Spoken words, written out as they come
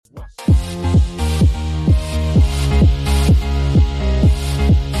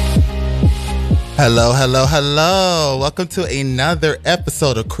Hello, hello, hello. Welcome to another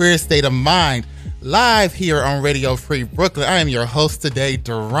episode of Queer State of Mind, live here on Radio Free Brooklyn. I am your host today,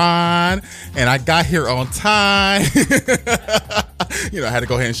 Duran, and I got here on time. I had to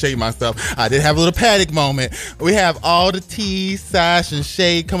go ahead and shade myself. I did have a little panic moment. We have all the tea, sash, and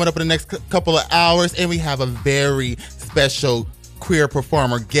shade coming up in the next couple of hours, and we have a very special queer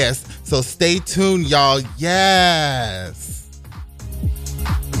performer guest. So stay tuned, y'all. Yes.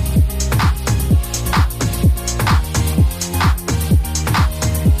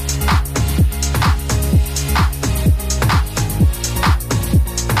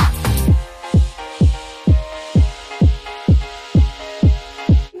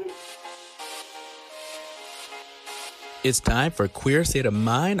 It's time for Queer State of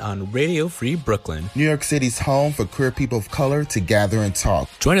Mind on Radio Free Brooklyn, New York City's home for queer people of color to gather and talk.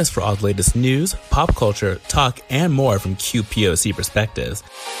 Join us for all the latest news, pop culture, talk, and more from QPOC perspectives.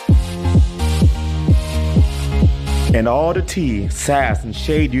 And all the tea, sass, and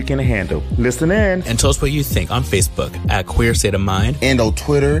shade you can handle. Listen in. And tell us what you think on Facebook at Queer State of Mind. And on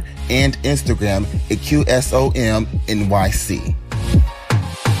Twitter and Instagram at QSOMNYC.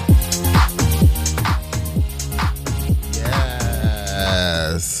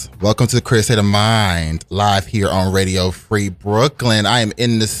 Yes. Welcome to Queer State of Mind, live here on Radio Free Brooklyn. I am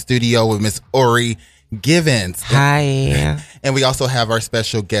in the studio with Miss Ori Givens. Hi. And we also have our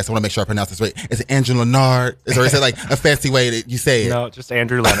special guest. I want to make sure I pronounce this right. Is it Andrew Leonard? Or is it like a fancy way that you say it? No, just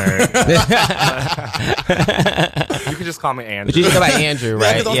Andrew Leonard. You can just call me Andrew. But you can go by Andrew,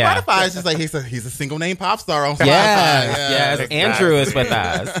 right? Yeah, on Spotify, it's just like he's a single name pop star on Spotify. Yes, exactly. Andrew is with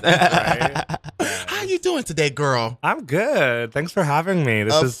us. Right? How you doing today, girl? I'm good. Thanks for having me.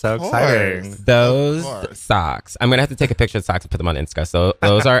 This is so exciting. Those socks. I'm going to have to take a picture of socks and put them on Insta. So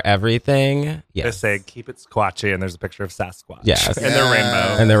those are everything. Yes. They say keep it squatchy, and there's a picture of Sasquatch. Yes. And they're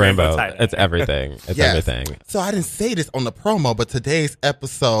rainbow. And they're rainbow. It's everything. It's everything. So I didn't say this on the promo, but today's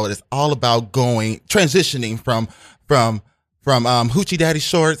episode is all about transitioning from Hoochie Daddy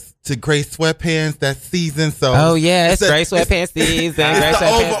shorts to gray sweatpants that season. So it's gray sweatpants season. It's the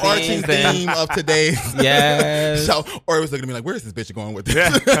overarching theme of today's show. Or it was looking at me like, where's this bitch going with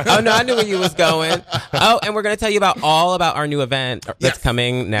this? Oh, no, I knew where you was going. Oh, and we're going to tell you about our new event that's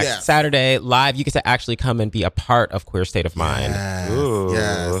coming next Saturday live. You get to actually come and be a part of Queer State of Mind.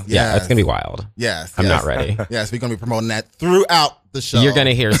 Yes. Yeah, it's going to be wild. Yes. I'm not ready. Yes, we're going to be promoting that throughout the show. You're going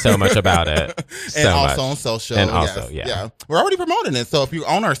to hear so much about it. And also on social. And also, we're already promoting it. So if you're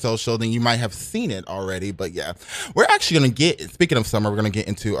on our social, then you might have seen it already. But yeah, we're actually going to speaking of summer, we're going to get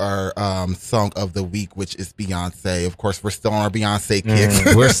into our song of the week, which is Beyonce. Of course, we're still on our Beyonce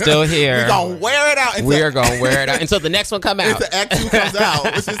kick. We're still here. We're going to wear it out. We're going to wear it out until the next one comes out. Until Act 2 comes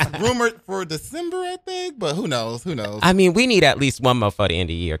out, which is rumored for December, I think. But who knows? I mean, we need at least one more for the end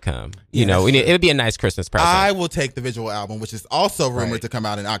of the year come. It would be a nice Christmas present. I will take the visual album, which is also rumored to come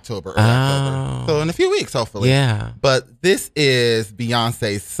out in October. So in a few weeks, hopefully. Yeah. But this is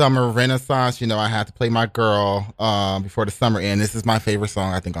Beyonce's Summer Renaissance. I had to play my girl before the summer end. This is my favorite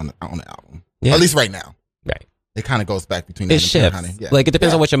song, I think, on the album. Yeah. At least right now. Right. It kind of goes back between it shifts. Honey. Yeah. Like, it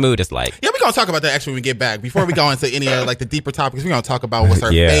depends on what your mood is like. Yeah, we're going to talk about that actually when we get back. Before we go into any of the deeper topics, we're going to talk about what's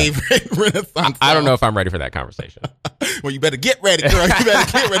our favorite Renaissance song. I don't know if I'm ready for that conversation. Well, you better get ready, girl. You better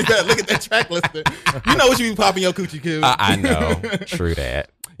get ready. You better look at that track listing. You know what you be popping your coochie coo. I know. True that.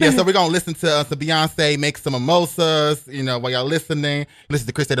 Yeah, so we're going to listen to Beyonce, make some mimosas, while y'all listening. Listen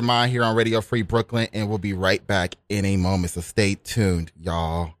to Queer State of Mind here on Radio Free Brooklyn, and we'll be right back in a moment. So stay tuned,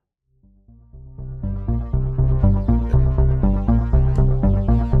 y'all.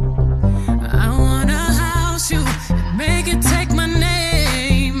 I wanna house you, make it take my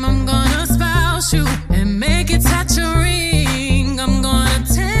name. I'm gonna spouse you and make it touch a ring. I'm gonna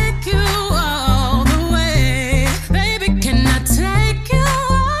take you all the way. Baby, can I take you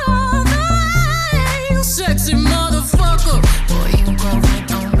all the way? You sexy motherfucker. Boy, you gon'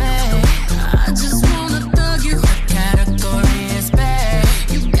 make on me. I just wanna thug you. The category is bad.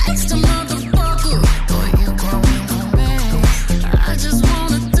 You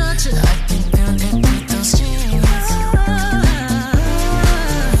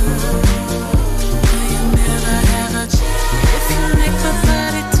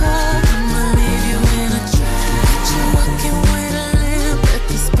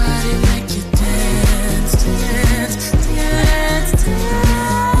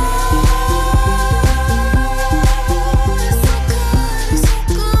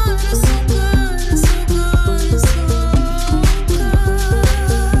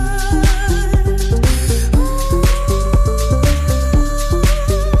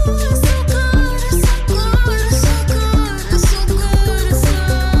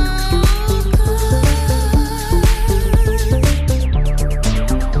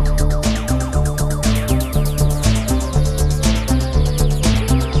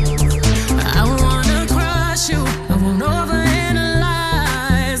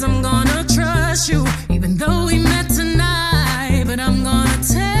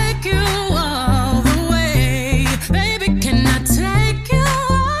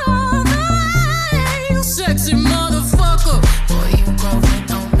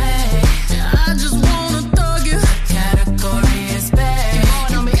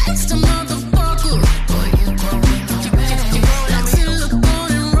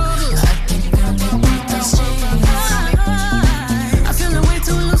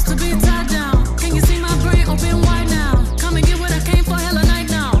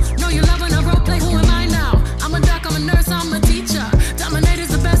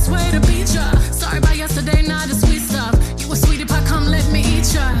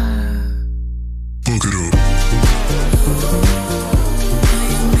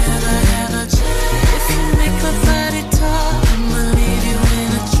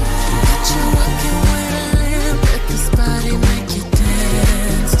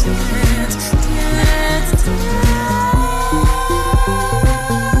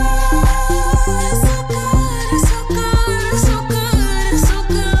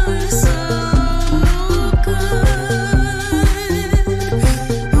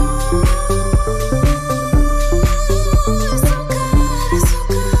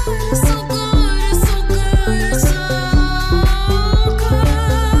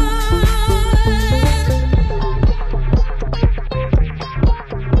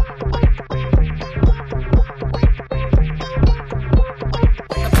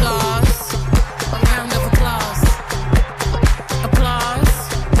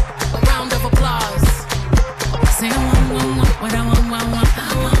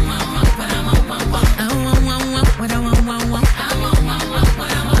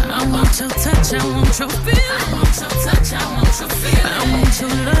want your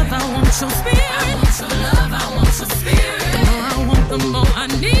love, I want your spirit. I want your love, I want your spirit. The more I want, the more I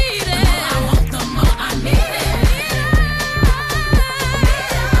need it. The more I want, the more I need it.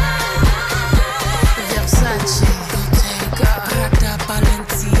 Versace, Bottega, Prada,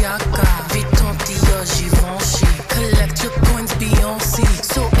 Balenciaga, Vuitton, Dior, Givenchy. Collect your coins, Beyoncé.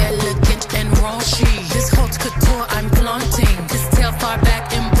 So elegant and raunchy. This haute couture I'm flaunting. This tail far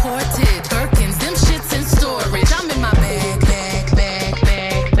back imported. Birkins, them shits in storage. I'm in my bag.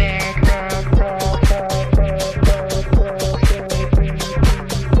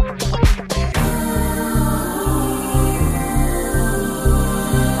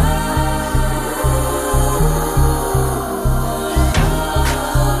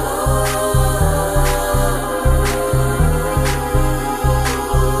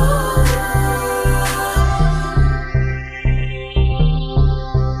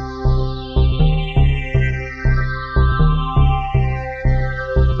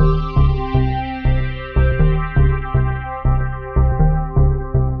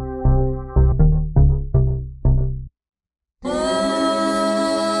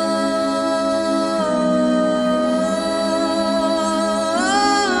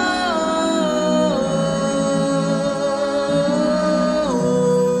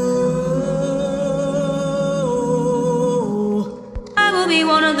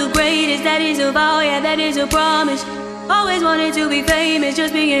 That is a promise. Always wanted to be famous,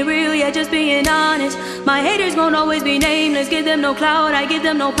 just being real, yeah, just being honest. My haters gon' always be nameless, give them no clout, I give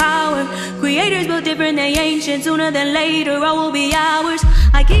them no power. Creators built different, they ancient, sooner than later, all will be ours.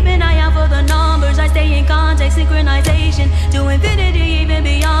 I keep an eye out for the numbers, I stay in contact, synchronization. To infinity, even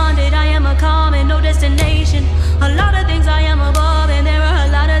beyond it, I am a common, no destination. A lot of things I am above, and there are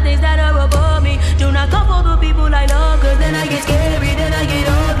a lot of things that are above me. Do not come for the people I love, cause then I get scary, then I get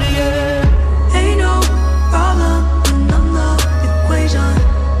uglier. Ain't no problem when I'm the equation.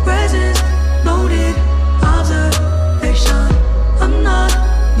 Presence loaded, observation. I'm not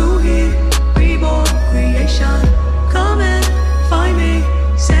new here, reborn creation. Come and find me,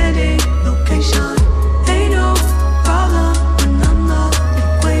 sending location. Ain't no problem when I'm the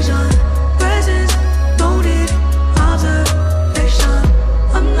equation. Presence loaded, observation.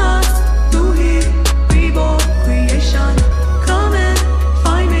 I'm not new here, reborn creation. Come and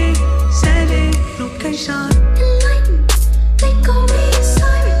find me, sending location. Enlightened, they call me a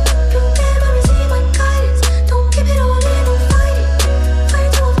siren. You never receive my guidance. Don't keep it all in, don't fight it. Fire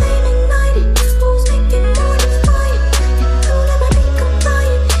to a flame ignited. Who's making more defiant? Yet don't ever be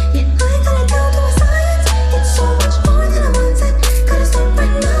compliant. Yet I gotta down to a science. It's so much more than a mindset. Gotta start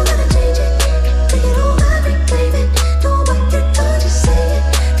right now, gotta change it. Take it all back, reclaim it. Don't bite your tongue, just say it.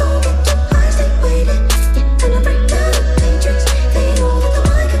 Don't get too high, stay waiting. Yet then I break down the matrix. They know that the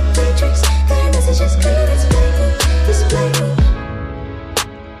mind can play tricks. Their message is clear, it's blatant, it's blatant.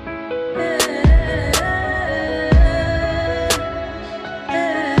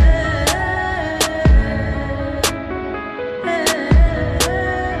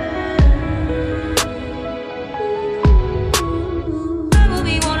 I will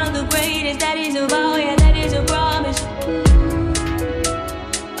be one of the greatest, that is a vow, yeah, that is a promise.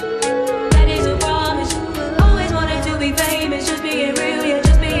 That is a promise. Always wanted to be famous, just being real, yeah,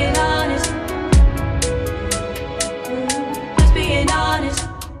 just being honest. Just being honest.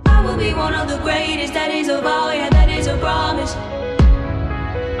 I will be one of the greatest, that is a vow, yeah, that is a promise.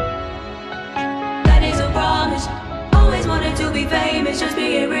 That is a promise. Always wanted to be famous, just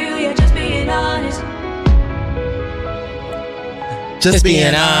being real, yeah, just being honest. Just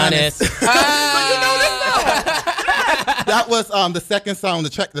being honest. Ah! That was the second song.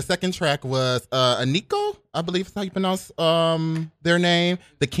 The second track was Aniko, I believe is how you pronounce their name.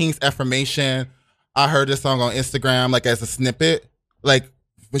 The King's Affirmation. I heard this song on Instagram, like as a snippet, like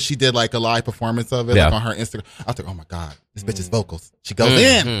when she did like a live performance of it, Yeah. like on her Instagram. I was like, oh my god, this bitch's vocals. She goes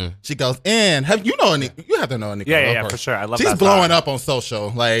in. She goes in. Have you know Aniko? You have to know Aniko. Yeah, of yeah, course. for sure. I love She's that blowing song. up on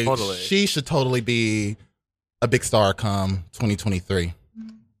social. Like Totally. she should totally be a big star come 2023.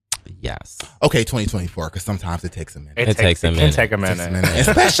 Yes. Okay, 2024, because sometimes it takes a minute. It takes a It minute. can take a It takes minute. a minute.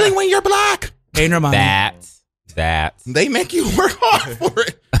 Especially when you're black. Ain't no That. They make you work hard for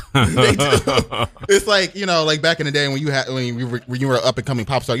it. They do. It's like, you know, like back in the day when you were an up and coming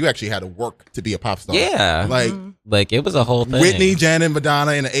pop star, you actually had to work to be a pop star. Yeah. Like it was a whole thing. Whitney, Janet,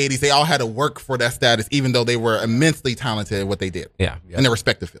 Madonna in the 80s, they all had to work for that status, even though they were immensely talented at what they did. Yeah. In their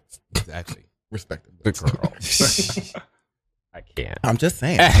respective fields. Exactly. Respective. The girl. I can't. I'm just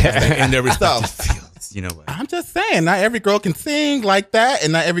saying. And their respective fields. You know what? I'm just saying, not every girl can sing like that,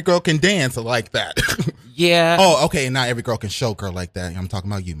 and not every girl can dance like that. Yeah. Oh, okay. Not every girl can show girl like that. I'm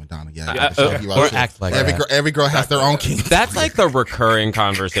talking about you, Madonna. Yeah, you gotta show you or out. act like every that. every girl has their own king. That's like the recurring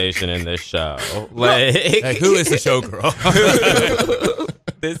conversation in this show. Like who is the showgirl?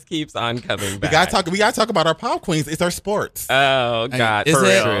 This keeps on coming back. We gotta talk about our pop queens. It's our sports. Oh God, Is for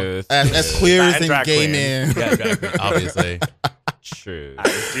it? truth. As queers And and drag gay queens. men. Yeah, exactly, obviously. True. I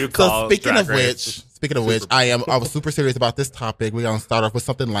do So call speaking Drag of Race which, I was super serious about this topic. We're gonna start off with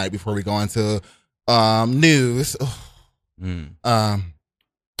something light before we go into news.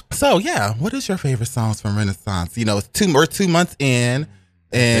 So yeah, what is your favorite songs from Renaissance? You know, we're 2 months in,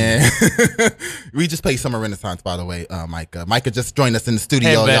 and we just played Summer Renaissance, by the way. Micah just joined us in the studio,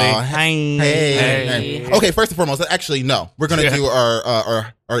 Hey, buddy. y'all. Hi. Hey. Okay, first and foremost, actually, no. We're going to do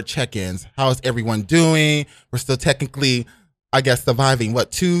our check-ins. How is everyone doing? We're still technically, I guess, surviving,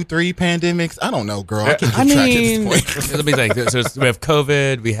 2-3 pandemics? I don't know, girl. I can't keep track at this point. Let me think. So we have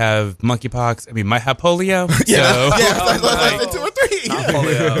COVID, we have monkeypox, and we might have polio. Yeah, So. yeah. I was like 2 or 3. Not Yeah.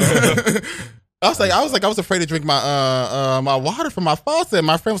 polio. I was afraid to drink my my water from my faucet. And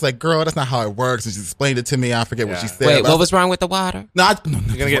my friend was like, "Girl, that's not how it works." And she explained it to me. I forget what she said. Wait, but what was wrong with the water? No,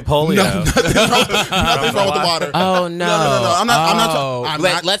 You're gonna get polio. nothing's wrong with the water. Oh no! No. I'm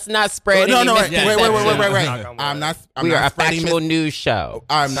not. Let's not spread. No, any wait. misconceptions. I'm not. We are a spreading factual news show.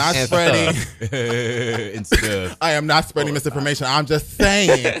 I'm not and spreading. and stuff. I am not spreading misinformation. I'm just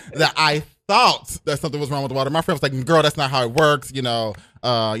saying that I thought that something was wrong with the water. My friend was like, "Girl, that's not how it works." You know,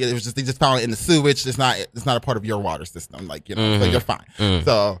 it was just they just found it in the sewage. It's not a part of your water system. Like, you know, so you're fine.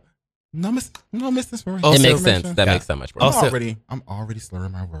 So no misinformation. It makes sense. That makes so much more. I'm already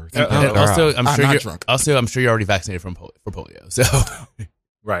slurring my words. And also, I'm sure not you're drunk. Also, I'm sure you're already vaccinated for polio. So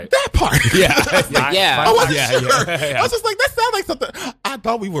Right. That part. Yeah. I wasn't Yeah, sure. yeah. I was just like, that sounds like something. I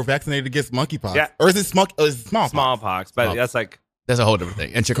thought we were vaccinated against monkeypox. Yeah. Or is it smallpox? Smallpox, but that's like that's a whole different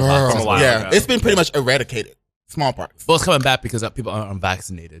thing. And Girl, chickenpox. From a while yeah. ago. It's been pretty much eradicated. Smallpox. Well, it's coming back because people aren't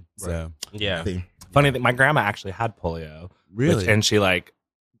vaccinated. So Yeah. See. funny that my grandma actually had polio. Really? And she like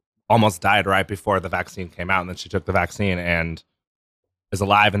almost died right before the vaccine came out, and then she took the vaccine and is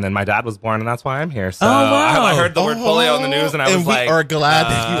alive, and then my dad was born, and that's why I'm here. So wow. I heard the word polio in the news, and I was we like, are glad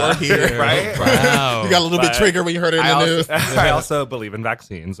that you are here. right? Wow. You got a little bit But triggered when you heard it in the news. I also believe in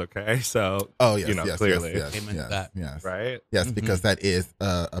vaccines, okay? So, Oh, yes, you know, yes, clearly. yes, Amen to that. yes. Right? Yes, because that is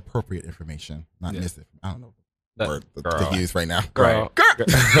appropriate information, not misinformation. I don't know the word to use right now. Right.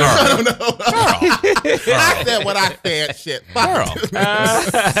 I don't know. I said what I said. Shit. Girl.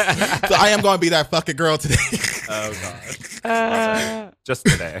 So I am going to be that fucking girl today. Oh, God. Just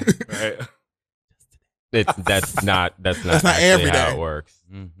today, right? That's not actually every how day. it works.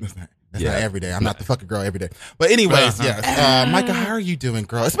 That's not every day. I'm not the fucking girl every day. But anyways, yes. Micah, how are you doing,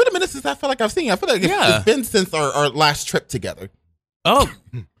 girl? It's been a minute since I feel like I've seen you. I feel like it's been since our last trip together. Oh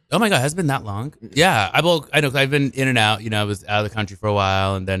my God, has it been that long? Yeah, I know. I've been in and out. You know, I was out of the country for a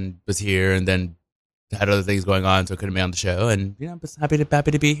while, and then was here, and then had other things going on, so I couldn't be on the show. And you know, I'm just happy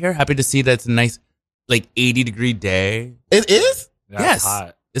to be here. Happy to see that it's a nice, like 80-degree day. It is? Yeah, Yes, it's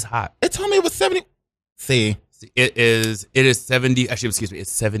hot. it's hot. It told me it was 70. See. It is 70. Actually, excuse me,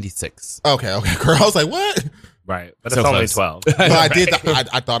 it's 76. Okay, girl. I was like, what? Right. But So it's only close. 12. Well, I did.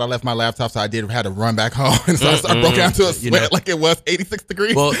 I thought I left my laptop, so I had to run back home, and so I broke out into a sweat like it was 86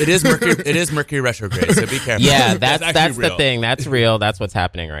 degrees. Well, it is Mercury. It is Mercury retrograde, so be careful. Yeah, that's actually the real. thing. That's real. That's what's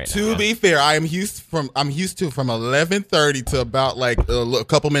happening right now. To be fair, I'm used to from 11:30 to about like a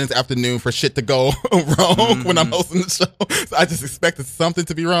couple minutes after noon for shit to go wrong when I'm hosting the show. So I just expected something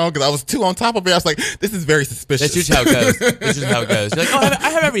to be wrong because I was too on top of it. I was like, this is very suspicious. That's usually how it goes. That's usually how it goes. You're like, oh, I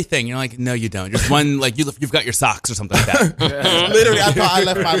have everything. You're like, no, you don't. Just one, like you've got your socks or something like that. Literally, I thought I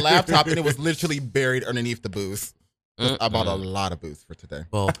left my laptop and it was literally buried underneath the booze. I bought a lot of booze for today.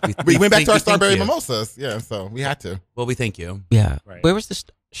 Well, We went back to our thank Starberry you. mimosas. Yeah, so we had to. Well, we thank you. Yeah. Right. Where was the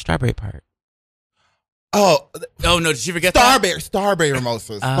strawberry part? Oh, Oh no, did you forget that? Starberry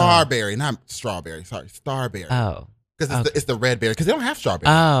mimosas. Starberry, not strawberry. Sorry, Starberry. Oh. Because it's the red berry. Because they don't have strawberry.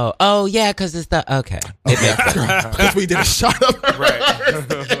 Oh, yeah, because it's the okay. Because we did a shot of it.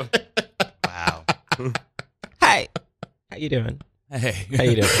 Right. Wow. Hi, how you doing? Hey. How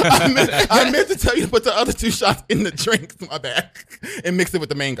you doing? I meant to tell you to put the other 2 shots in the drink, my bad, and mix it with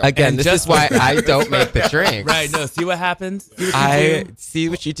the mango. Again, And this just- is why I don't make the drinks. Right. No. See what happens. See what you I do? see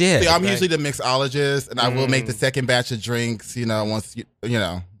what you did. See, I'm usually the mixologist, and I will make the second batch of drinks. You know, once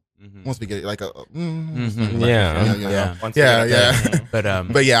once we get like a Yeah. Once you get yeah.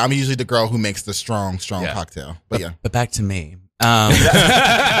 But But yeah, I'm usually the girl who makes the strong Yeah. cocktail. But yeah, But back to me.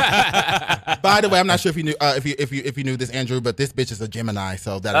 By the way, I'm not sure if you knew if you knew this, Andrew, but this bitch is a Gemini,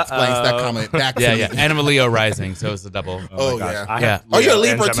 so that explains that comment back to me. Yeah. And I'm a Leo rising, so it's a double. Oh yeah. Yeah. Are you a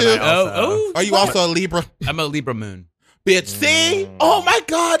Libra too? Oh. Are you also a Libra? I'm a Libra moon. Bitch, see? Oh my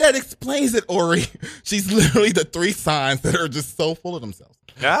God, that explains it, Ori. She's literally the 3 signs that are just so full of themselves.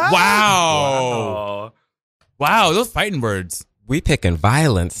 Wow. Wow, those fighting words. We picking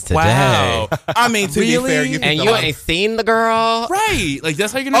violence today. Wow. I mean, to be fair, you and you ain't seen the girl, right? Like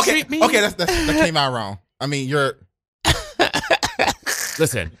that's how you're gonna treat me? Okay, that came out wrong. I mean, you're.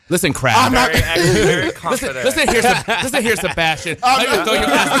 Listen, crap. I'm not very confident. Listen here, Sebastian. I'm gonna throw your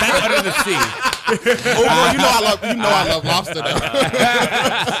ass back under the sea. Oh, girl, I love lobster. Though.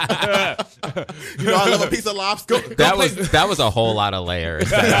 I love a piece of lobster. That was a whole lot of layers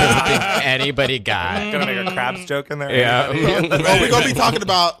that I don't think anybody got. Gonna make a crabs joke in there. Yeah. We're gonna be talking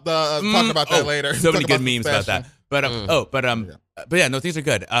about that later. So many good memes about that. But yeah, no, things are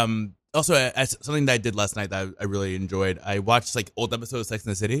good. Also, something that I did last night that I really enjoyed, I watched like old episodes of Sex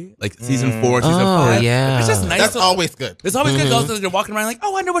and the City, like season 4, season 5. Yeah. It's just nice. That's always good. It's always good. Also, you're walking around like,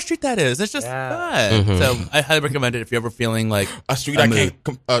 oh, I know what street that is. It's just fun. So I highly recommend it if you're ever feeling like a street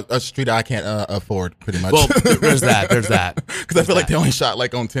I can't afford, pretty much. Well, there's that. Because I feel like they only shot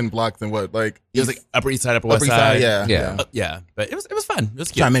like on 10 blocks and what, like it was like Upper East Side, Upper West Side. Yeah. But it was fun. It was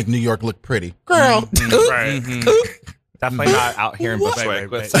cute. Trying to make New York look pretty, girl. Right. Definitely not out here in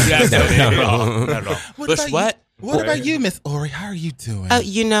Bushwick. Right. Yeah, not at all. What about you, Miss Ori? How are you doing? How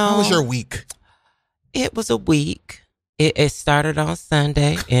was your week? It was a week. It started on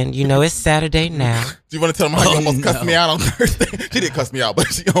Sunday, and it's Saturday now. Do you want to tell them how you almost cussed me out on Thursday? She didn't cuss me out,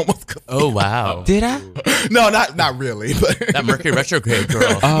 but she almost cussed me out. Oh, wow. Did I? No, not really. But that Mercury retrograde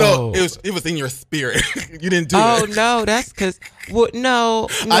girl. No, it was in your spirit. You didn't do it. Oh, no, that's because, no.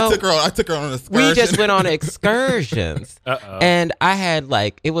 I took her on an excursion. We just went on excursions. And I had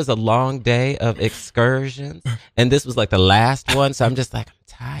it was a long day of excursions, and this was like the last one, so I'm just like, I'm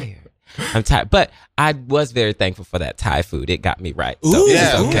tired. But I was very thankful for that Thai food. It got me right. So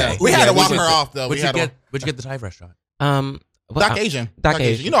yeah, okay. We had to walk her off, though. Where'd you get the Thai restaurant? Doc Asian. Doc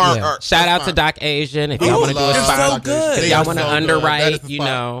Asian. Our shout out to Doc Asian. If y'all want to do a so good. If y'all want to underwrite,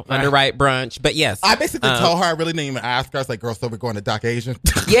 underwrite brunch. But yes. I basically told her, I really didn't even ask her. I was like, girl, so we're going to Doc Asian.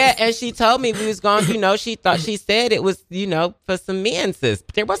 Yeah, and she told me we was going, she said it was, for some menses.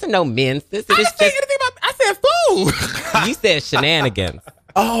 But there wasn't no menses. It was just anything about, I said food. You said shenanigans.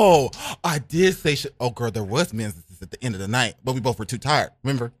 Oh, I did say girl, there was menses at the end of the night, but we both were too tired.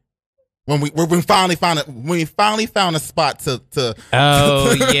 Remember? When we finally found a spot to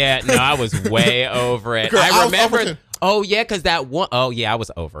Oh yeah, no, I was way over it. Girl, I remember. Oh yeah, because that one. Oh yeah, I was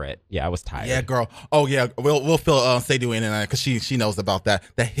over it. Yeah, I was tired. Yeah, girl. Oh yeah, we'll fill Sadhu in because she knows about that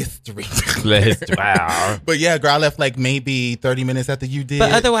history. Wow. But yeah, girl, I left like maybe 30 minutes after you did.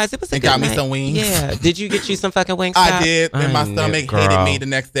 But otherwise, it was a good got night. Me some wings. Yeah. Did you get you some fucking wings? I did, and my stomach hated me the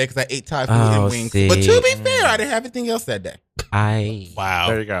next day because I ate Thai food and wings. See. But to be fair, I didn't have anything else that day. Wow.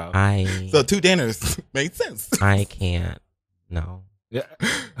 There you go. So 2 dinners made sense. I can't. No. Yeah.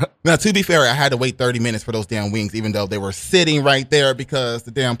 Now, to be fair, I had to wait 30 minutes for those damn wings, even though they were sitting right there because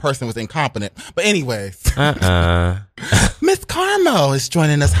the damn person was incompetent. But anyways. Miss Carmo is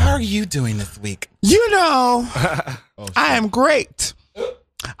joining us. How are you doing this week? I am great.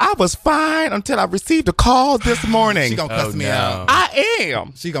 I was fine until I received a call this morning. She gonna cuss me out. I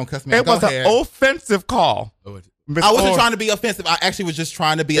am. She gonna cuss me out. It was an offensive call. I wasn't trying to be offensive. I actually was just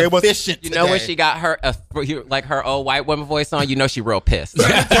trying to be efficient. You know when she got her her old white woman voice on, she real pissed.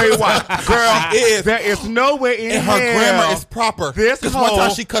 Let me tell you what, girl, there is no way in hell. Her grammar is proper. This one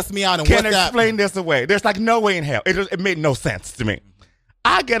time she cussed me out and can't explain this away. There's no way in hell. It made no sense to me.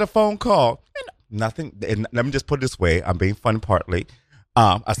 I get a phone call and nothing. And let me just put it this way. I'm being funny partly.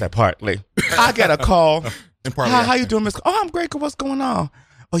 I said partly. I get a call. How you doing, Miss? Oh, I'm great. What's going on?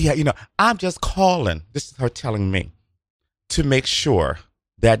 Oh, yeah, I'm just calling. This is her telling me to make sure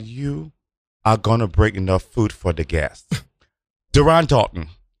that you are going to bring enough food for the guests. Duran Dalton,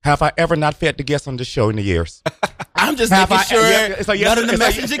 have I ever not fed the guests on the show in the years? I'm just making sure none of the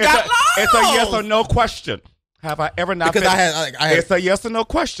message got lost. It's a yes or no question. Have I ever not because fed? I had, it's a yes or no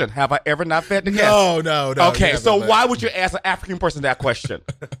question. Have I ever not fed the guests? No. Okay, so why would you ask an African person that question?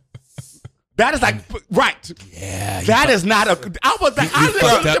 That is right. Yeah. That is not a. I looked at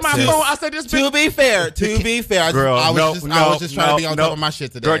my phone. I said, "This." To be fair, girl, I was just trying to be on top of my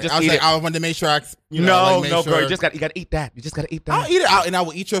shit today. Girl, I wanted to make sure I. Girl, you just got to eat that. You just got to eat that. I'll eat it out, and I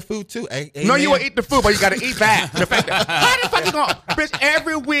will eat your food too. No, you will eat the food, but you got to eat that. How the fuck you going, bitch?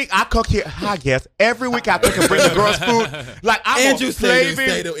 Every week week I cook here. I guess every week I cook and bring the girls food. Like I'm Andrew slaving,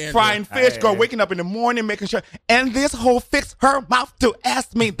 Andrew. frying fish, girl, waking up in the morning, making sure. And this whole fixed her mouth to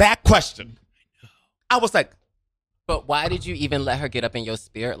ask me that question. I was like, But why did you even let her get up in your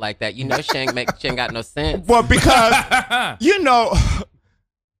spirit like that? You know she ain't got no sense. well, because you know.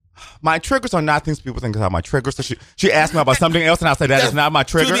 My triggers are not things people think are my triggers. So she asked me about something else, and I said that is not my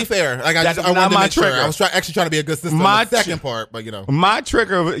trigger. To be fair, like I That is wanted not to my make sure. trigger. I was actually trying to be a good sister My on the second part, but you know. My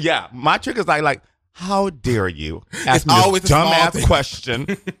trigger is like, how dare you ask me always this a small dumbass thing. question?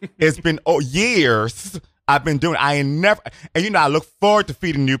 It's been years I've been doing. I ain't never, and you know, I look forward to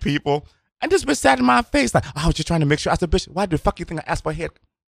feeding new people, and this bitch sat in my face like, I was just trying to make sure. I said, bitch, why the fuck you think I asked for a head?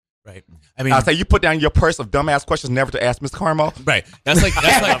 Right. I mean, I say you put down your purse of dumbass questions never to ask Miss Carmel. right. That's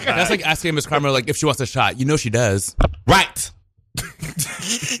like asking Miss Carmel like if she wants a shot. You know she does. Right.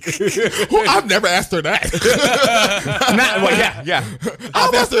 I've never asked her that. Yeah.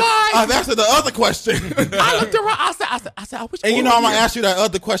 I've asked her the other question. I looked around. I said, I wish. And you know, I'm gonna ask you that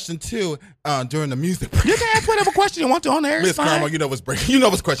other question too during the music break. You can ask whatever question you want to on there. Miss Carmel, you know what's breaking. You know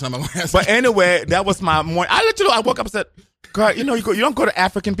what's question I'm gonna ask. But anyway, that was my morning. I woke up and said, girl, you know, you don't go to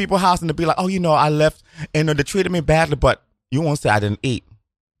African people's house and to be like, oh, you know, I left and they treated me badly, but you won't say I didn't eat.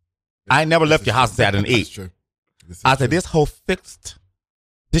 I never left your house and say I didn't That's eat. true. I said, this whole fixed.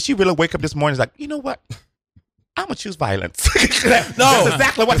 Did she really wake up this morning and like, you know what? I'm going to choose violence. That's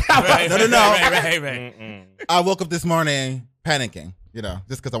exactly what happened. Right, No. Right. I woke up this morning panicking, you know,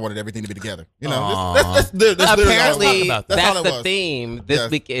 just because I wanted everything to be together. You know, Aw. that's literally all Apparently, about. that's all it the was. theme this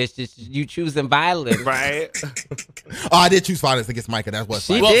Yes. week is just you choosing violence. Right? Oh, I did choose violence against Micah. That's what.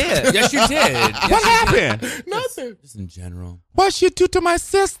 She Well, did. yes, you did. What happened? Nothing. Just in general. What she do to my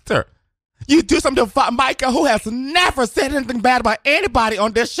sister? You do something to Micah, who has never said anything bad about anybody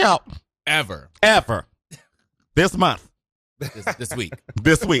on this show. Ever. Ever. This month. This week.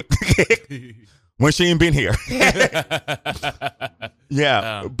 This week. When she ain't been here.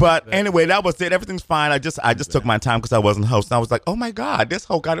 Yeah. But anyway, that was it. Everything's fine. I just took my time because I wasn't hosting. I was like, oh my God, this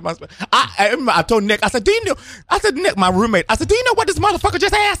whole God. I told Nick, I said, Nick, my roommate, I said, do you know what this motherfucker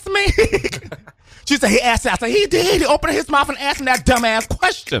just asked me? She said, he asked it. I said, he did. He opened his mouth and asked me that dumbass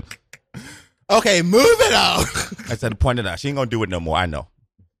question. Okay, move it on. I said, pointed out. She ain't going to do it no more. I know.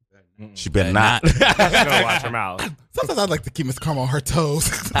 She better not. She's gonna watch her mouth. Sometimes I'd like to keep Miss Carmel on her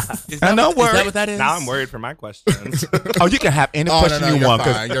toes. I know. Is that what that is? Now I'm worried for my questions. Oh, you can have any Oh, question no, you you're want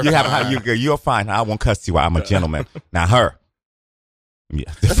fine. because You're you're fine. I won't cuss you out. I'm a gentleman. Now her. Yeah.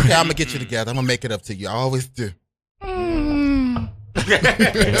 That's okay. I'm gonna get you together. I'm gonna make it up to you. I always do. Do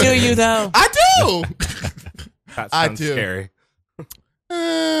you though? I do. That I sounds do. scary.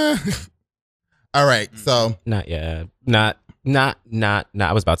 All right. So Not yet. Not.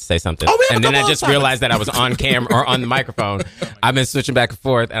 I was about to say something, Oh, we have a and then I couple just of topics. realized that I was on camera or on the microphone. I've been switching back and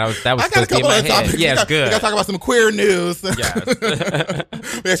forth, and that was I got a supposed to be in couple my of head. topics. Yeah, it's We good. gotta talk about some queer news. Yes.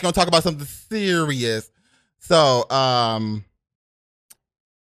 We're actually gonna talk about something serious. So, oh,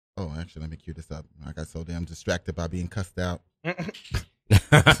 actually, let me cue this up. I got so damn distracted by being cussed out.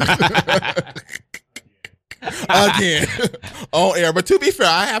 Again, on air. But to be fair,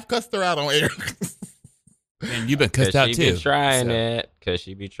 I have cussed her out on air. And you've been cussed out she too. be trying So. it. Cause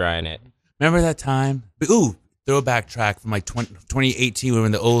she be trying it. Remember that time? Ooh, throwback track from like 2018 when we were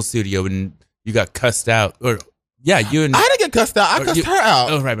in the old studio and you got cussed out. Or yeah, you and I didn't get cussed out. I or cussed you- her out.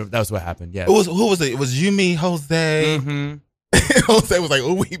 Oh right, that was what happened. Yeah. Who was it? It was you, me, Jose. Mm-hmm. Jose was like,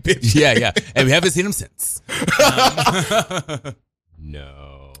 "Oh, we bitch." Yeah, and we haven't seen him since.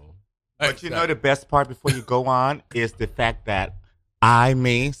 No. But you know the best part before you go on is the fact that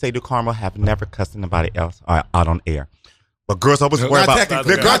Sadie Carmel, have never cussed anybody else out on air. But girls always worry Not about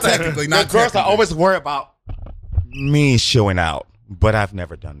technically. Not technically. Not the girls are technically. always worried about me showing out. But I've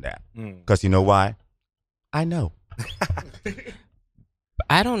never done that. Because you know why? I know.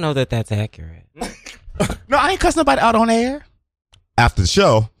 I don't know that that's accurate. No, I ain't cussing nobody out on air. After the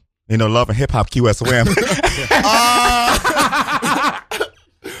show, you know, Love and Hip Hop QSOM.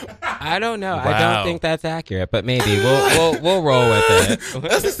 I don't know. I Wow. don't think that's accurate, but maybe we'll roll with it.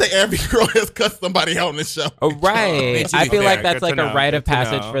 Let's just say every girl has cussed somebody out on this show. Oh, right. To I be feel like fair, that's good like to a know, rite of good to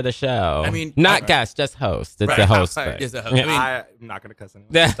passage know. for the show. I mean, not guest, just host. It's Right. a host Right. thing. Yes, I mean, I'm not gonna cuss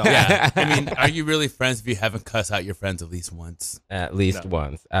anyone. Yeah. Don't. yeah. I mean, are you really friends if you haven't cussed out your friends at least once? At least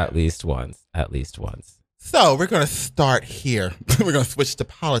once. At least once. At least once. So we're going to start here. We're going to switch to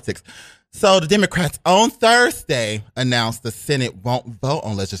politics. So the Democrats on Thursday announced the Senate won't vote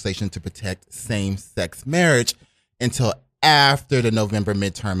on legislation to protect same-sex marriage until after the November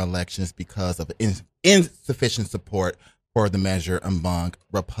midterm elections because of insufficient support for the measure among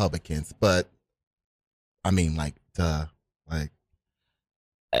Republicans. But I mean, like,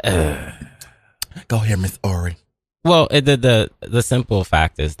 Go ahead, Miss Ori. Well, the simple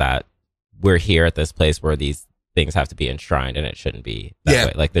fact is that we're here at this place where these things have to be enshrined, and it shouldn't be that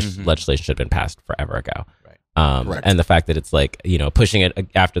way. Like this legislation should have been passed forever ago. Right. And the fact that it's like, pushing it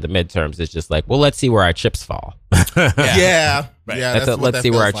after the midterms is just like, well, let's see where our chips fall. Yeah. Right. Yeah. Let's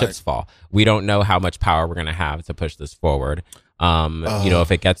see where our chips fall. We don't know how much power we're going to have to push this forward.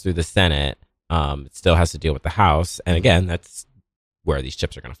 If it gets through the Senate, it still has to deal with the House. And again, that's where these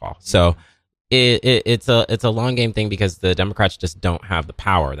chips are going to fall. So it's a long game thing because the Democrats just don't have the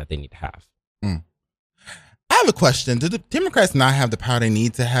power that they need to have. I have a question. Do the Democrats not have the power they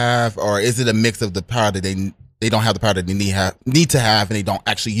need to have, or is it a mix of the power that they don't have the power that they need to have, and they don't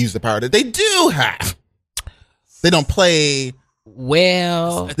actually use the power that they do have? They don't play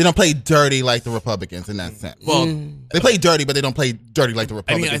dirty like the Republicans in that sense. Well, they play dirty, but they don't play dirty like the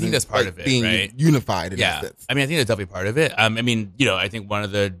Republicans. I think that's part of it, being right? unified in that sense. I think that's definitely part of it. I think one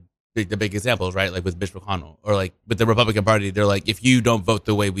of the big examples, right? Like with Mitch McConnell, or like with the Republican Party, they're like, if you don't vote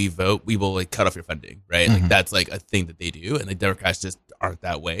the way we vote, we will like cut off your funding, right? Like that's like a thing that they do, and the Democrats just aren't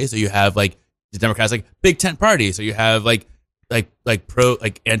that way. So you have like the Democrats like big tent party. So you have like pro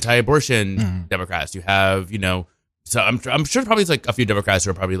anti-abortion Democrats. You have So I'm sure probably it's like a few Democrats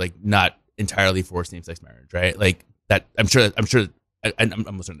who are probably like not entirely for same-sex marriage, right? Like that. I'm sure. I'm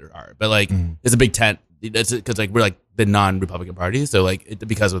almost certain there are, but like it's a big tent. That's because like we're like the non-Republican party, so like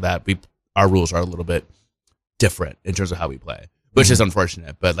because of that, our rules are a little bit different in terms of how we play, which is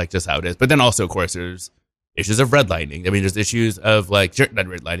unfortunate, but like just how it is. But then also, of course, there's issues of redlining. I mean, there's issues of like not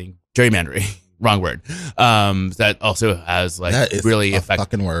redlining, gerrymandering. Wrong word. That also has like that is really affected.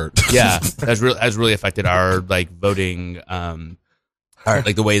 Fucking word. Yeah, has really affected our like voting, our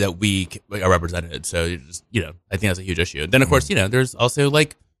like the way that we are represented. So I think that's a huge issue. And then of course there's also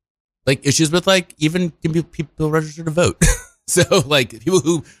like issues with like even people registered to vote. So like people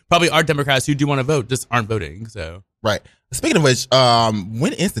who probably are Democrats who do want to vote just aren't voting. So right. Speaking of which,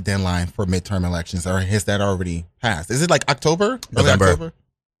 when is the deadline for midterm elections, or has that already passed? Is it like October? November. October?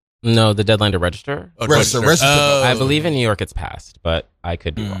 No, the deadline to register. Register. I believe in New York it's passed, but I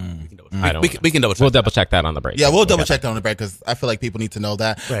could be wrong. We can double check. We'll double check that on the break. Yeah, we'll double check that on the break because I feel like people need to know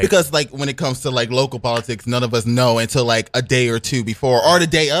that. Right. Because like when it comes to like local politics, none of us know until like a day or two before or the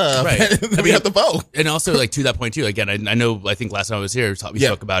day of that we have to vote. And also like to that point too. Again, I think last time I was here, we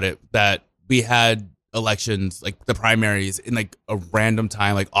spoke about it that we had elections like the primaries in like a random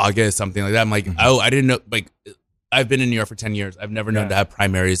time, like August, something like that. I'm like, oh, I didn't know. Like, I've been in New York for 10 years. I've never known to have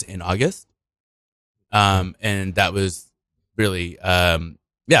primaries in August. And that was really, it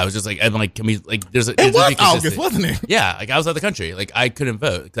was just like, I'm like, can we, like, it was August, wasn't it? Yeah. Like, I was out of the country. Like, I couldn't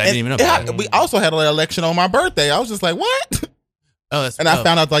vote because I didn't even know about it. We also had an election on my birthday. I was just like, what? I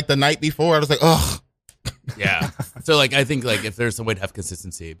found out like the night before. I was like, ugh. Yeah. So, like, I think, like, if there's some way to have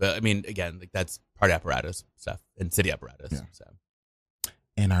consistency, but I mean, again, like, that's party apparatus stuff and city apparatus. Yeah. So.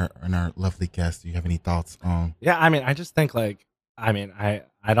 And our lovely guest, do you have any thoughts on? Yeah, I mean, I just think like, I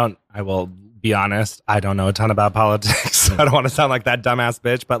will be honest, I don't know a ton about politics. I don't want to sound like that dumbass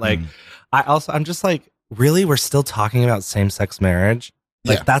bitch, but like, I'm just like, really, we're still talking about same-sex marriage?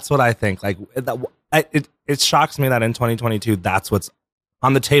 Like, that's what I think. Like, it shocks me that in 2022, that's what's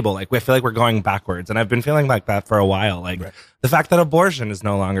on the table. Like, I feel like we're going backwards, and I've been feeling like that for a while. Like, the fact that abortion is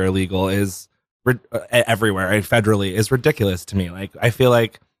no longer illegal is everywhere and federally is ridiculous to me. Like, I feel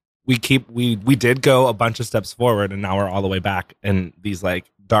like we did go a bunch of steps forward, and now we're all the way back in these like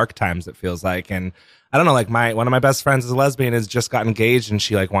dark times, it feels like. And I don't know, like one of my best friends is a lesbian, has just got engaged, and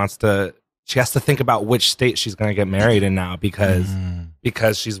she like she has to think about which state she's going to get married in now because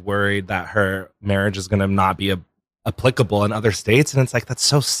she's worried that her marriage is going to not be applicable in other states. And it's like, that's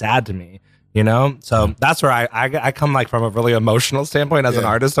so sad to me. So that's where I come like from a really emotional standpoint as an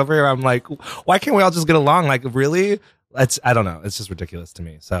artist over here. I'm like, why can't we all just get along? Like, really? I don't know. It's just ridiculous to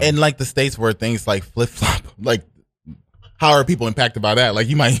me. So, and like the states where things like flip flop, like how are people impacted by that? Like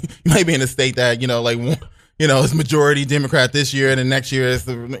you might be in a state that, it's majority Democrat this year and the next year is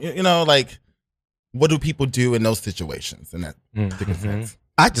like what do people do in those situations in that particular sense?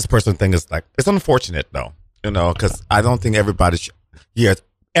 I just personally think it's like, it's unfortunate though, because I don't think everybody's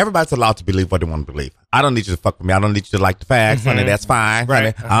allowed to believe what they want to believe. I don't need you to fuck with me. I don't need you to like the fags. Honey, that's fine.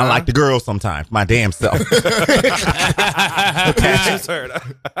 Right. Honey. I don't like the girls sometimes. My damn self.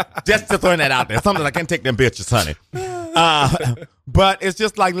 Just to throw that out there. Something I can't take them bitches, honey. But it's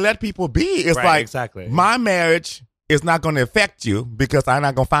just like, let people be. It's like, exactly. My marriage is not going to affect you because I'm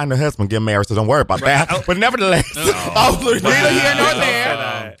not going to find a husband, get married, so don't worry about that. But neither here nor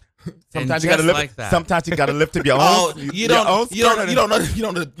there. Sometimes you just gotta lift. like that. Sometimes you gotta lift up your own. Oh, your you don't own skirt.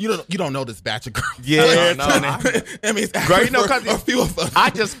 you don't know this batch of girls. Yeah, No, I mean, Girl, you know, for 'cause a few of us. I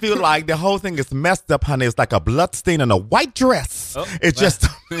just feel like the whole thing is messed up, honey. It's like a blood stain on a white dress. It's just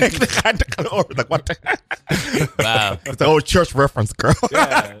like what the Wow. It's the old church reference, girl.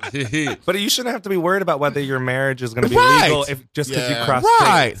 But you shouldn't have to be worried about whether your marriage is going to be Right. legal just because Yeah. you cross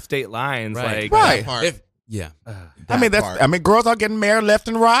Right. state lines. Right. Like, Right. Part. Yeah. I mean, part. I mean, girls are getting married left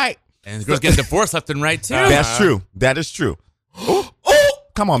and right. And girls getting divorced left and right too. That's true. That is true. Ooh,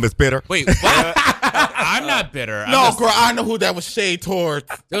 come on, Miss Bitter. Wait, what? I'm not bitter. I'm No, just- girl, I know who that was shade towards.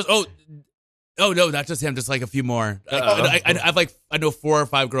 there was- oh no, not just him. Just like a few more. I know 4 or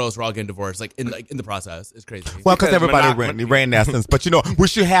 5 girls were all getting divorced. Like in the process, it's crazy. Well, because everybody monog- ran in essence, but you know, we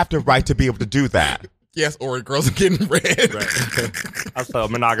should have the right to be able to do that. Yes, or girls are getting red. Also,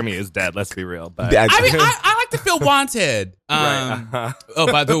 monogamy is dead. Let's be real. But That- I mean, I like to feel wanted. Oh,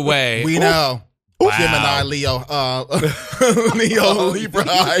 by the way, We know. Wow. Gemini, Leo, Leo, Libra.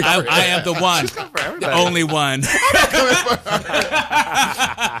 I am the one, the only one.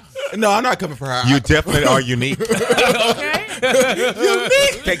 No, I'm not coming for her. You definitely are unique. Okay.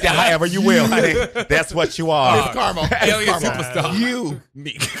 Take that however you will, honey. That's what you are. It's Carmel. Alien It's Carmel. superstar. You,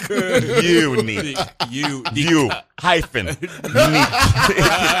 Meek. Unique. You hyphen unique.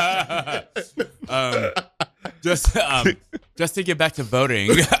 Just to get back to voting.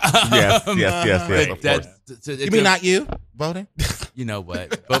 Yes. Of course. You mean not you voting? You know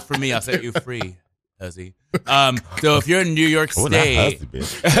what? Vote for me. I'll set you free, Huzzy. So if you're in New York Oh, not State, hussy,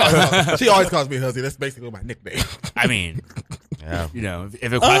 bitch. She always calls me Huzzy. That's basically my nickname. I mean, Yeah. you know,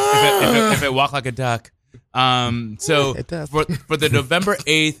 if it walk like a duck. So It does. for the November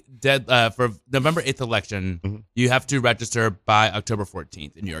 8th for November 8th election, you have to register by October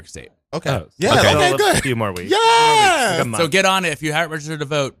 14th in New York State. Okay. Oh, Yeah. so Okay. a Good. few more weeks. Yeah. Like a month. So get on it. If you haven't registered to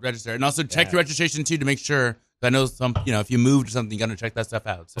vote, register. And also check your registration too to make sure. I know if you moved or something, you got to check that stuff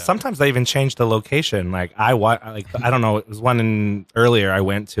out. So. Sometimes they even change the location. Like I don't know. It was one earlier I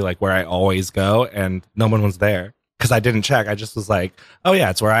went to like where I always go, and no one was there because I didn't check. I just was like, oh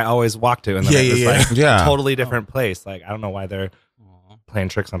yeah, it's where I always walk to, and then it was like Yeah. totally different place. Like I don't know why they're playing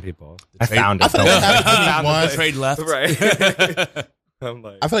tricks on people. I trade- found it. I feel like that happened to me once. Trade left. Right. I'm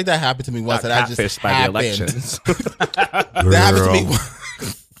like, I feel like that happened to me once. That I just catfished by the happened. elections. That happened to me Girl.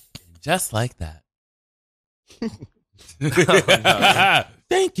 once. Just like that.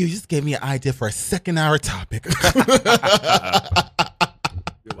 Thank you. You just gave me an idea for a second-hour topic.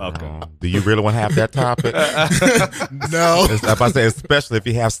 You're welcome. Do you really want to have that topic? No. If I say, especially if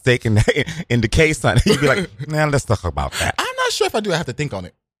you have steak in the case on it, you'd be like, nah, let's talk about that. I'm not sure if I do. I have to think on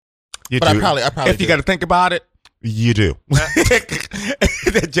it. You But I do. probably If you do. got to think about it, you do.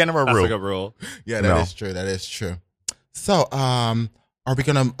 The general That's rule. like a rule. Yeah, No. that is true. That is true. So, are we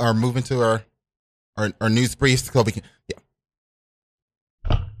gonna move into our news briefs? So we can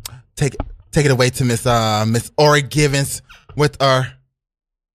take it away to Miss Ori Givens with our.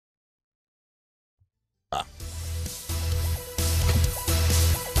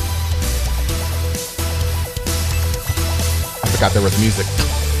 I forgot there was music.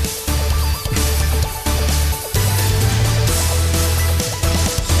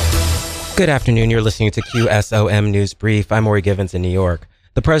 Good afternoon. You're listening to QSOM News Brief. I'm Ori Givens in New York.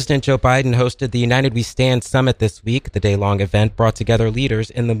 The President Joe Biden hosted the United We Stand Summit this week. The day-long event brought together leaders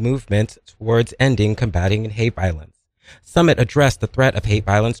in the movement towards ending combating hate violence. Summit addressed the threat of hate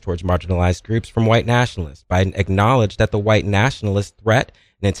violence towards marginalized groups from white nationalists. Biden acknowledged that the white nationalist threat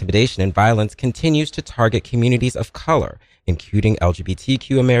and intimidation and violence continues to target communities of color, including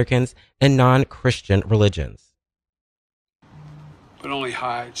LGBTQ Americans and non-Christian religions. But only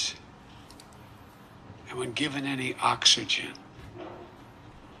hides. And when given any oxygen,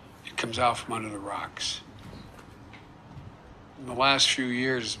 it comes out from under the rocks. In the last few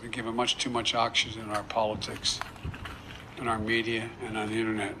years, it's been given much too much oxygen in our politics, in our media, and on the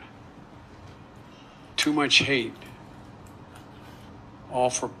internet. Too much hate, all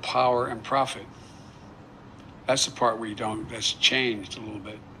for power and profit. That's the part that's changed a little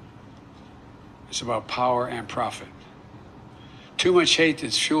bit. It's about power and profit. Too much hate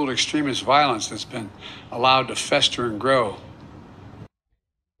that's fueled extremist violence that's been allowed to fester and grow.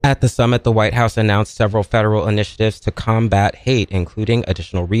 At the summit, the White House announced several federal initiatives to combat hate, including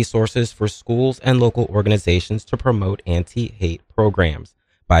additional resources for schools and local organizations to promote anti-hate programs.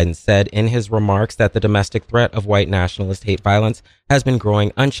 Biden said in his remarks that the domestic threat of white nationalist hate violence has been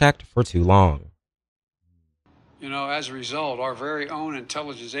growing unchecked for too long. You know, as a result, our very own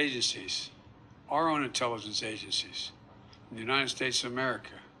intelligence agencies, in the United States of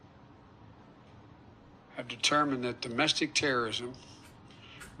America, have determined that domestic terrorism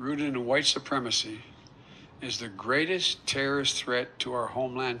rooted in white supremacy, is the greatest terrorist threat to our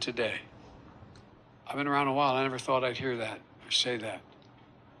homeland today. I've been around a while. I never thought I'd hear that or say that.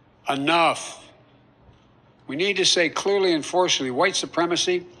 Enough. We need to say clearly and forcefully, white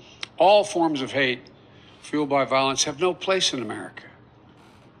supremacy, all forms of hate fueled by violence have no place in America.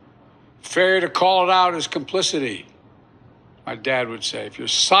 Failure to call it out is complicity. My dad would say, if your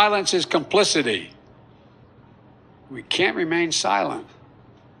silence is complicity, we can't remain silent.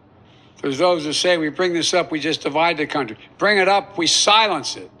 There's those who say we bring this up, we just divide the country. Bring it up, we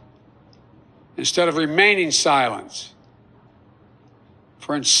silence it instead of remaining silent.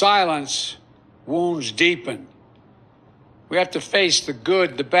 For in silence, wounds deepen. We have to face the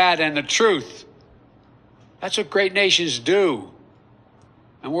good, the bad, and the truth. That's what great nations do.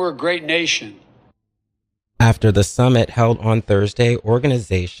 And we're a great nation. After the summit held on Thursday,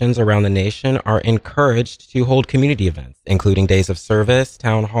 organizations around the nation are encouraged to hold community events, including days of service,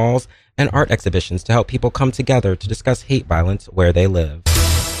 town halls, and art exhibitions to help people come together to discuss hate violence where they live.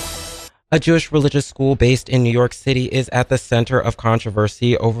 A Jewish religious school based in New York City is at the center of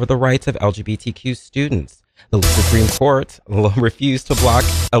controversy over the rights of LGBTQ students. The Supreme Court refused to block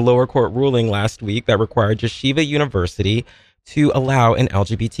a lower court ruling last week that required Yeshiva University to allow an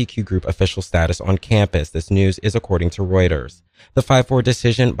LGBTQ group official status on campus. This news is according to Reuters. The 5-4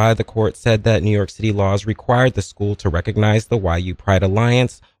 decision by the court said that New York City laws required the school to recognize the YU Pride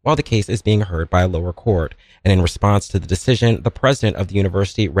Alliance while the case is being heard by a lower court. And in response to the decision, the president of the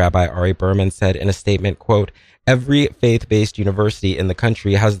university, Rabbi Ari Berman, said in a statement, quote, "Every faith-based university in the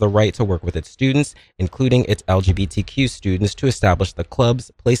country has the right to work with its students, including its LGBTQ students, to establish the clubs,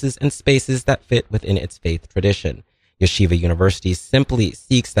 places, and spaces that fit within its faith tradition. Yeshiva University simply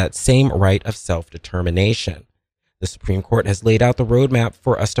seeks that same right of self-determination. The Supreme Court has laid out the roadmap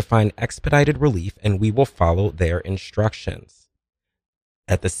for us to find expedited relief, and we will follow their instructions.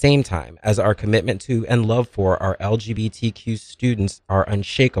 At the same time, as our commitment to and love for our LGBTQ students are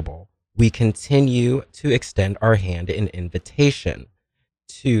unshakable, we continue to extend our hand in invitation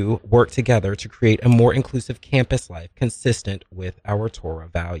to work together to create a more inclusive campus life consistent with our Torah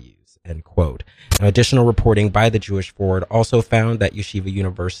values." End quote. Now, additional reporting by the Jewish Forward also found that Yeshiva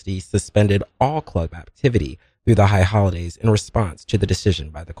University suspended all club activity through the high holidays in response to the decision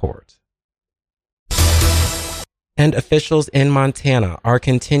by the court. And officials in Montana are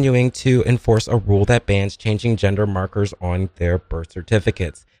continuing to enforce a rule that bans changing gender markers on their birth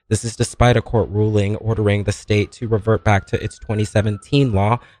certificates. This is despite a court ruling ordering the state to revert back to its 2017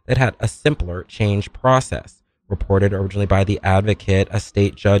 law that had a simpler change process. Reported originally by The Advocate, a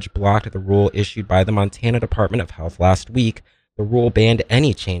state judge blocked the rule issued by the Montana Department of Health last week. The rule banned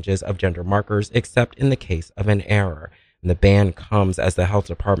any changes of gender markers except in the case of an error. And the ban comes as the health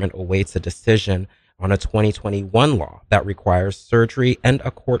department awaits a decision on a 2021 law that requires surgery and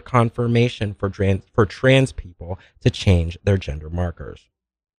a court confirmation for trans people to change their gender markers.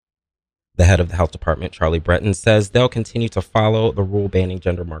 The head of the health department, Charlie Breton, says they'll continue to follow the rule banning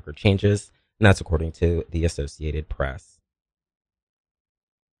gender marker changes, and that's according to the Associated Press.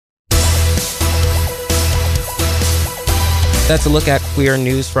 That's a look at queer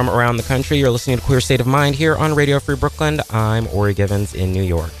news from around the country. You're listening to Queer State of Mind here on Radio Free Brooklyn. I'm Ori Givens in New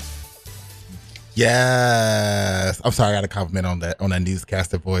York. Yes. I'm sorry, I got a compliment on that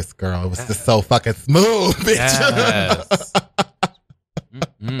newscaster voice, girl. It was just so fucking smooth, bitch. Yes.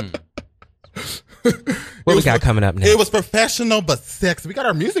 What we got coming up next? It was professional but sexy. We got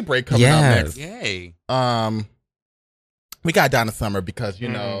our music break coming up next. Yay. We got Donna Summer because you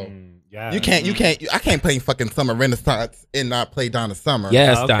know Yeah. I can't play fucking Summer Renaissance and not play Donna Summer.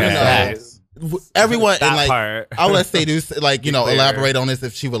 Yes, Okay. Donna. Yes. Everyone That and like part. I'll let Sadhu like Clear. elaborate on this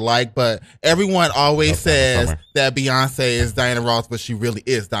if she would like, but everyone always says Summer. that Beyonce is Diana Ross, but she really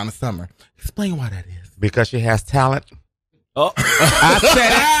is Donna Summer. Explain why that is. Because she has talent. Oh. I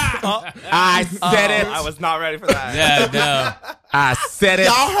said it. I said it. I was not ready for that. Yeah, no. I said it.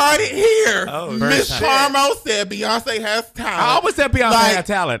 Y'all heard it here. Oh, Miss shit. Carmo said Beyonce has talent. I always said Beyonce had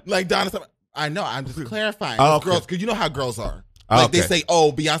talent. Like Donna Summer. I know. I'm just clarifying. Oh, Those okay. girls, because you know how girls are. Like they Okay. say,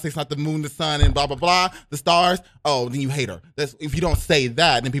 oh, Beyonce's not the moon, the sun, and blah, blah, blah, the stars. Oh, then you hate her. That's, if you don't say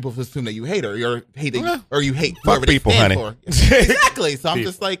that, then people assume that you hate her. Or you hate Fuck whoever they people, stand honey. for. Exactly. So I'm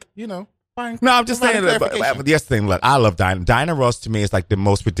People. just like, fine. No, I'm just saying. Providing But clarification. yes, thing. Look, I love Diana. Diana Ross to me is like the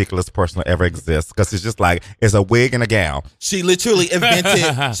most ridiculous person that ever exists because it's just like it's a wig and a gown. She literally invented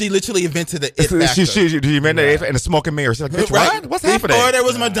the it factor. Do you remember it and the smoking mirror? She's like, bitch, what? What's happening? Before there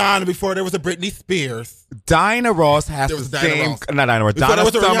was Madonna, before there was a Britney Spears. Diana Ross has There the was Diana same. Ross. Not Diana Ross. Before Donna there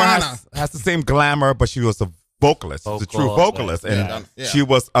was a Summer Rihanna. has the same glamour, but she was a vocalist. She's a true vocalist, and Yeah. she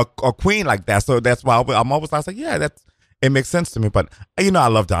was a queen like that. So that's why I'm always like, yeah, that's. it makes sense to me. But you know, I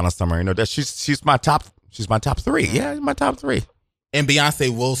love Donna Summer. You know that she's my top 3. Yeah, my top 3. And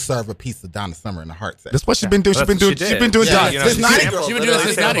Beyonce will serve a piece of Donna Summer in the heart section. That's what she's been doing. She's been doing Donna. Cincinnati girl. She's been doing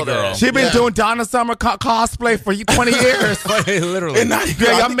Cincinnati girl. She's been doing Donna Summer cosplay for 20 years. Literally.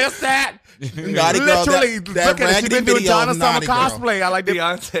 Y'all missed that? Naughty girl, Literally, that look at it. She's been doing Donna Summer Naughty Girl. cosplay. I like the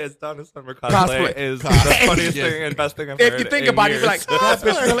Beyonce's Donna Summer cosplay is the funniest thing and best thing I've heard. If you think about it, you're like, that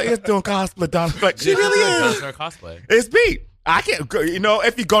bitch really is doing cosplay, Donna. Like, she really is. Her cosplay. It's beat. I can't, you know,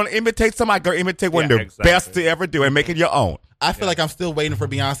 if you're going to imitate somebody, go imitate one of the best to ever do and make it your own. I feel like I'm still waiting for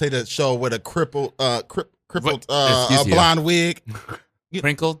Beyonce to show with a crippled Excuse you. blonde wig.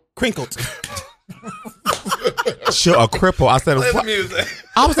 Crinkled. Sure, a cripple. I said, Play the what? music.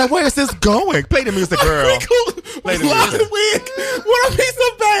 I was like, where is this going? Play the music, girl. Play the blonde music. wig with a piece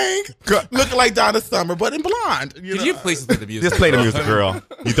of bang, looking like Donna Summer, but in blonde. Could you please play the music? Just play the music, girl.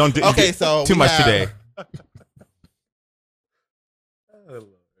 You don't do Okay, so too we much have- today.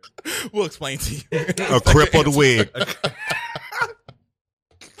 We'll explain to you. A crippled wig.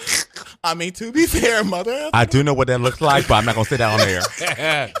 I mean, to be fair, mother. I do know what that looks like, but I'm not gonna say that on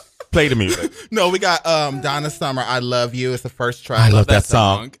air. Play the music. No, we got Donna Summer. I Love You. It's the first track. I love that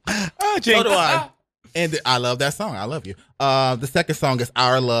song. So do I. And I love that song. I love you. The second song is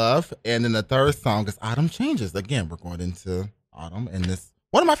Our Love, and then the third song is Autumn Changes. Again, we're going into autumn, and this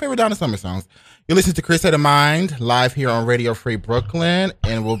one of my favorite Donna Summer songs. You listen to Chris State of Mind live here on Radio Free Brooklyn,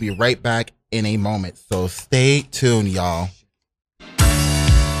 and we'll be right back in a moment. So stay tuned, y'all.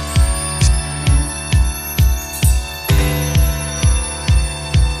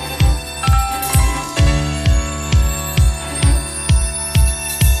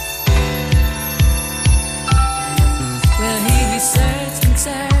 Well, he searched and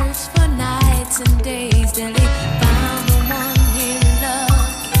searched for nights and days till he found the one he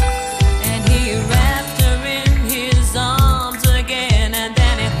loved, and he wrapped her in his arms again, and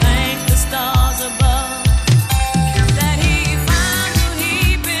then he thanked the stars above that he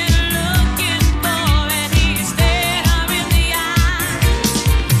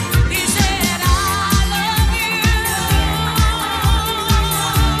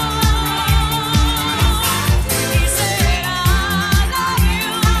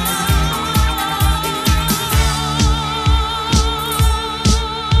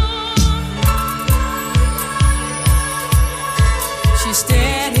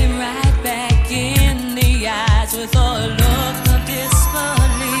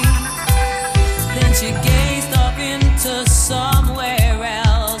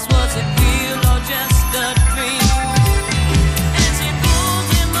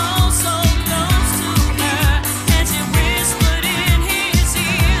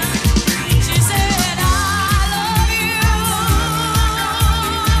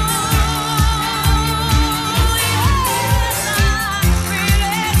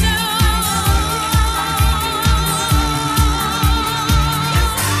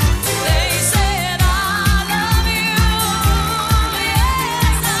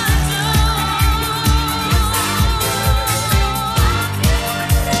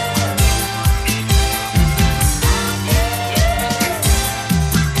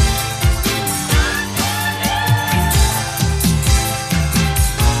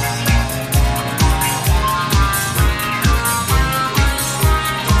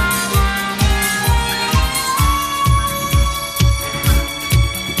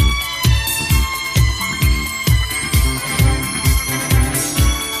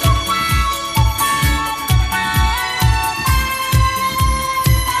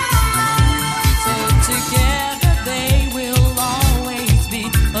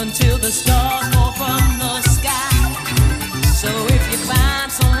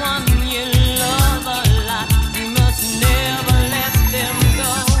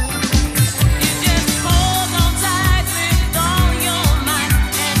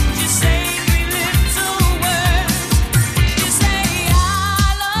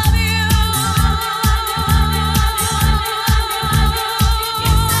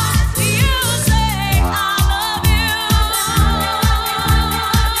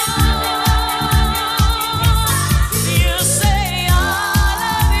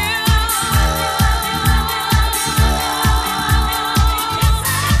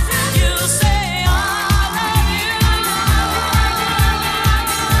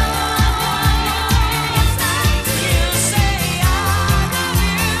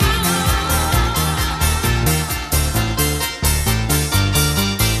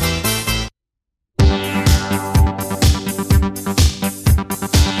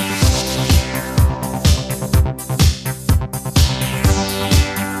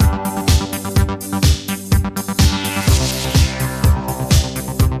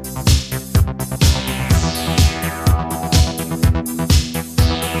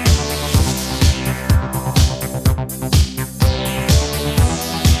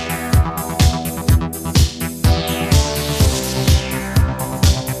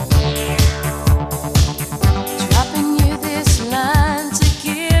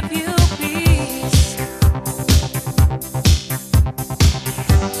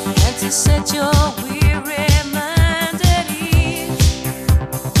set your weary mind at ease.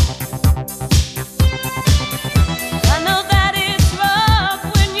 I know that it's rough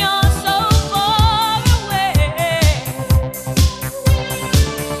when you're so far away.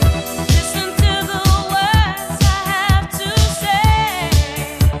 Listen to the words I have to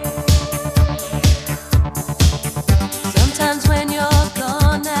say. Sometimes when you're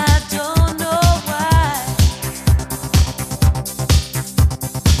gone, I don't know why.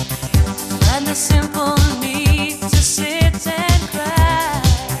 Find the simple need to sit and cry.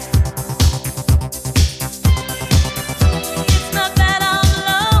 It's not that I'm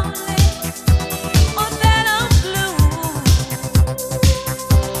lonely or that I'm blue.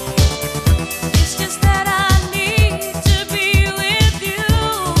 It's just that I need to be with you.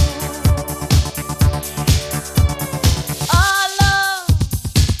 Our love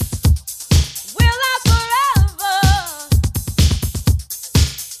will last forever.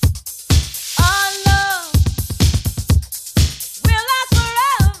 Our love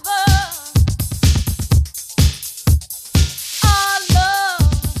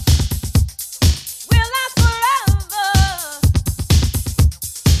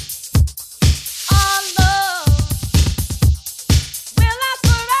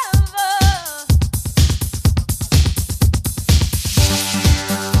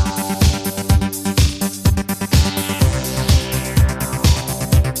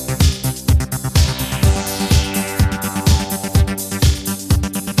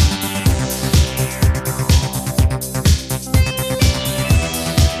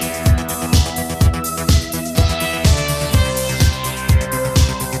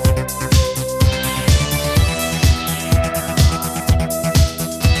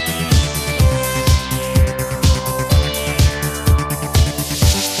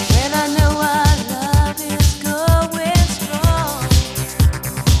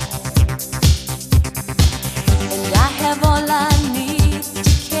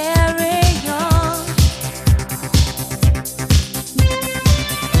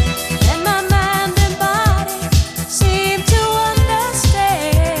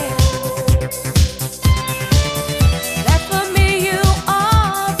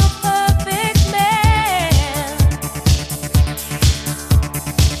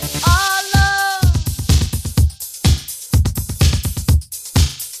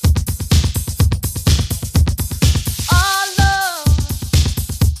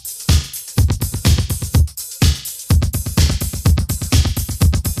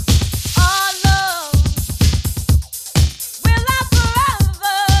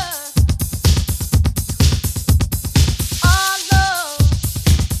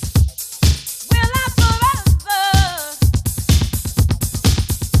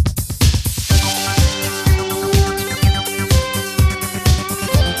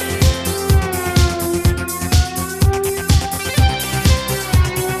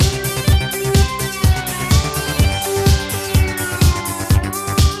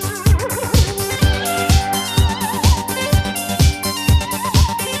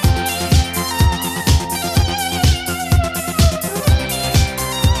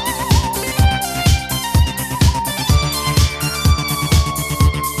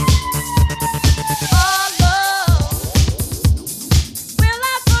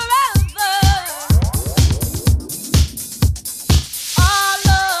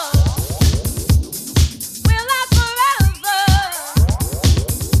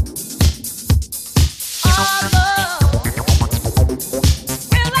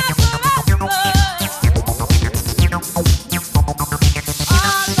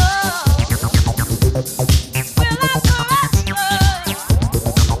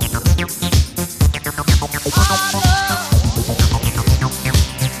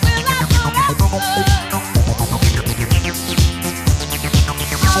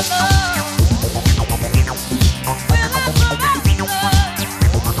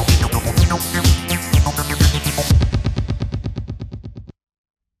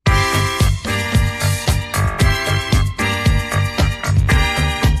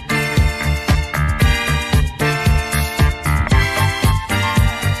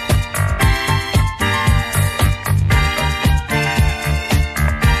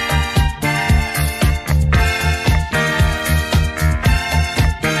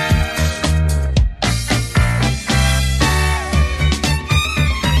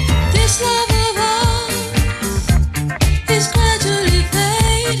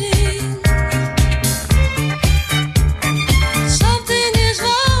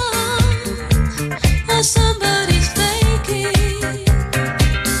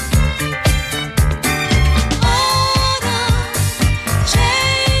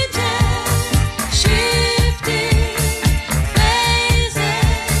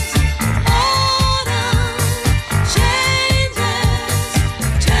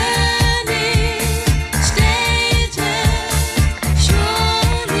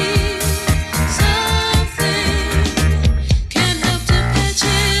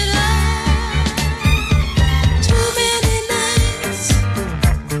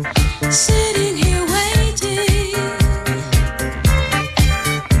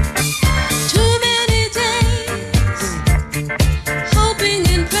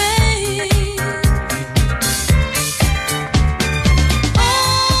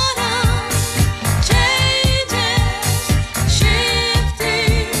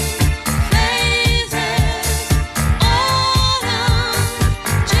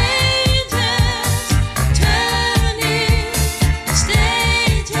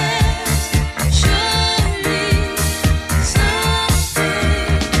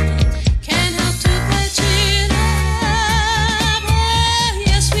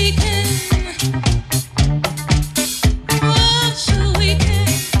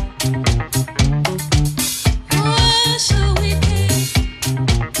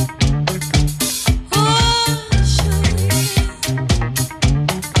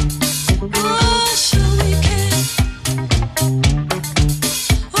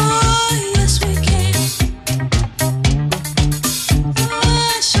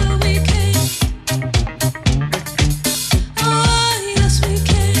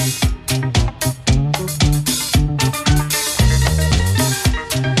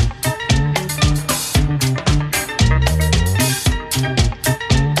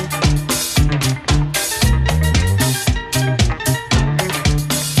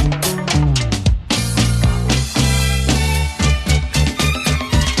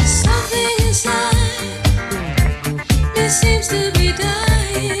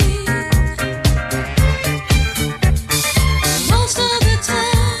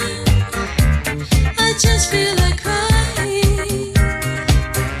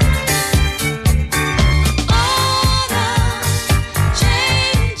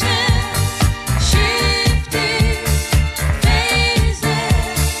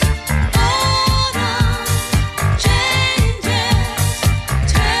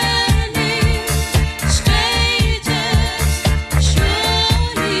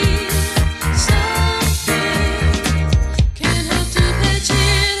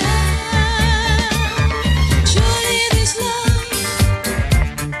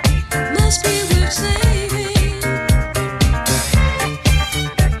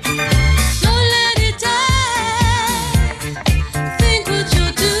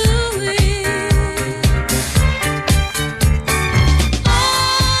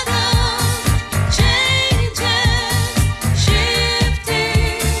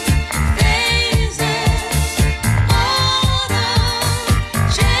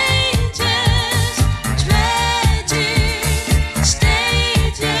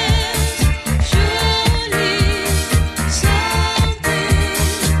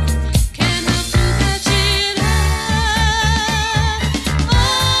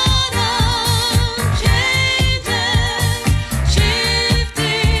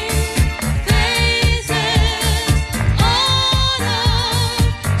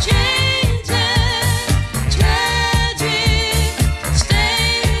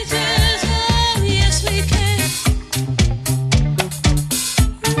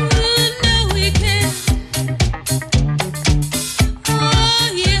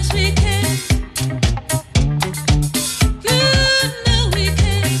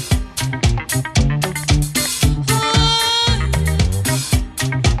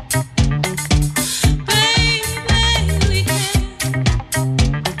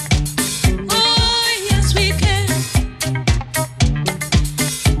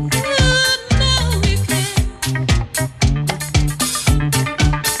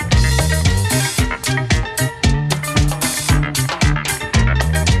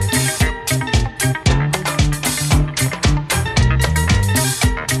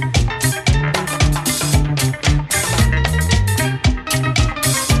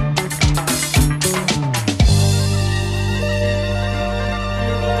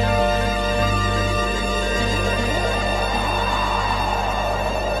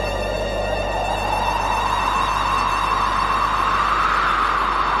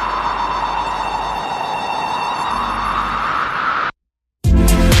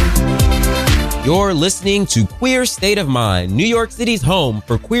You're listening to Queer State of Mind, New York City's home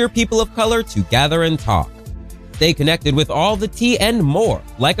for queer people of color to gather and talk. Stay connected with all the tea and more.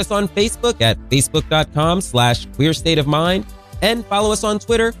 Like us on Facebook at facebook.com/Queer State of Mind and follow us on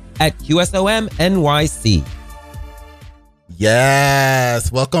Twitter at QSOMNYC.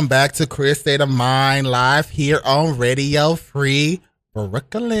 Yes, welcome back to Queer State of Mind, live here on Radio Free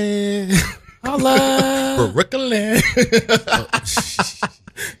Brooklyn. Holla! Brooklyn.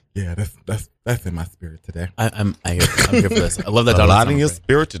 Yeah, that's in my spirit today. I'm here for this. I love that. A lot in your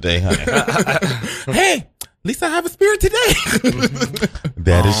spirit today, honey. Hey, at least I have a spirit today.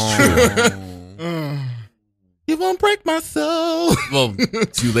 That is true. You won't break my soul. Well,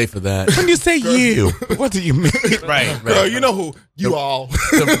 too late for that. When you say you, what do you mean? Right. Girl, you know who? You all.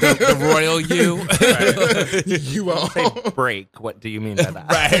 The royal you. You all. Say break. What do you mean by that?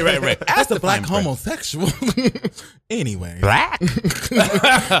 Right. That's a black homosexual. Anyway. Black?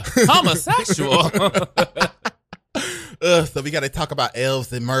 Homosexual. So we got to talk about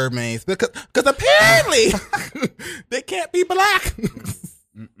elves and mermaids because apparently they can't be black.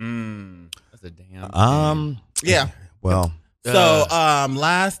 That's a damn. Yeah. Well. So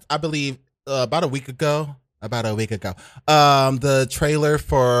last, I believe, about a week ago, the trailer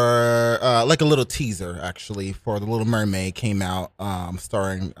for like a little teaser actually for The Little Mermaid came out,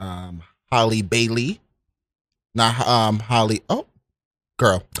 starring Halle Bailey. Not Holly. Oh,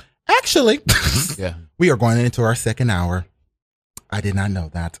 girl. Actually, Yeah. we are going into our second hour. I did not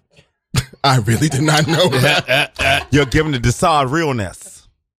know that. I really did not know that. You're giving the Desad realness.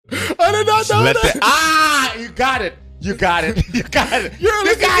 I did not know that. You got it. You got it. You got it. You're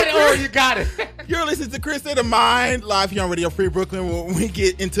You got it, or you got it. You're listening to Queer State of Mind, live here on Radio Free Brooklyn. When we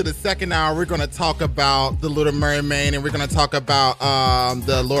get into the second hour, we're going to talk about The Little Mermaid, and we're going to talk about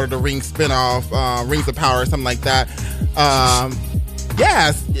the Lord of the Rings spinoff, Rings of Power, or something like that.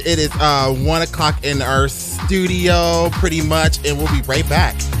 Yes, it is 1 o'clock in our studio, pretty much, and we'll be right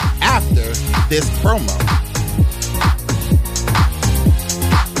back after this promo.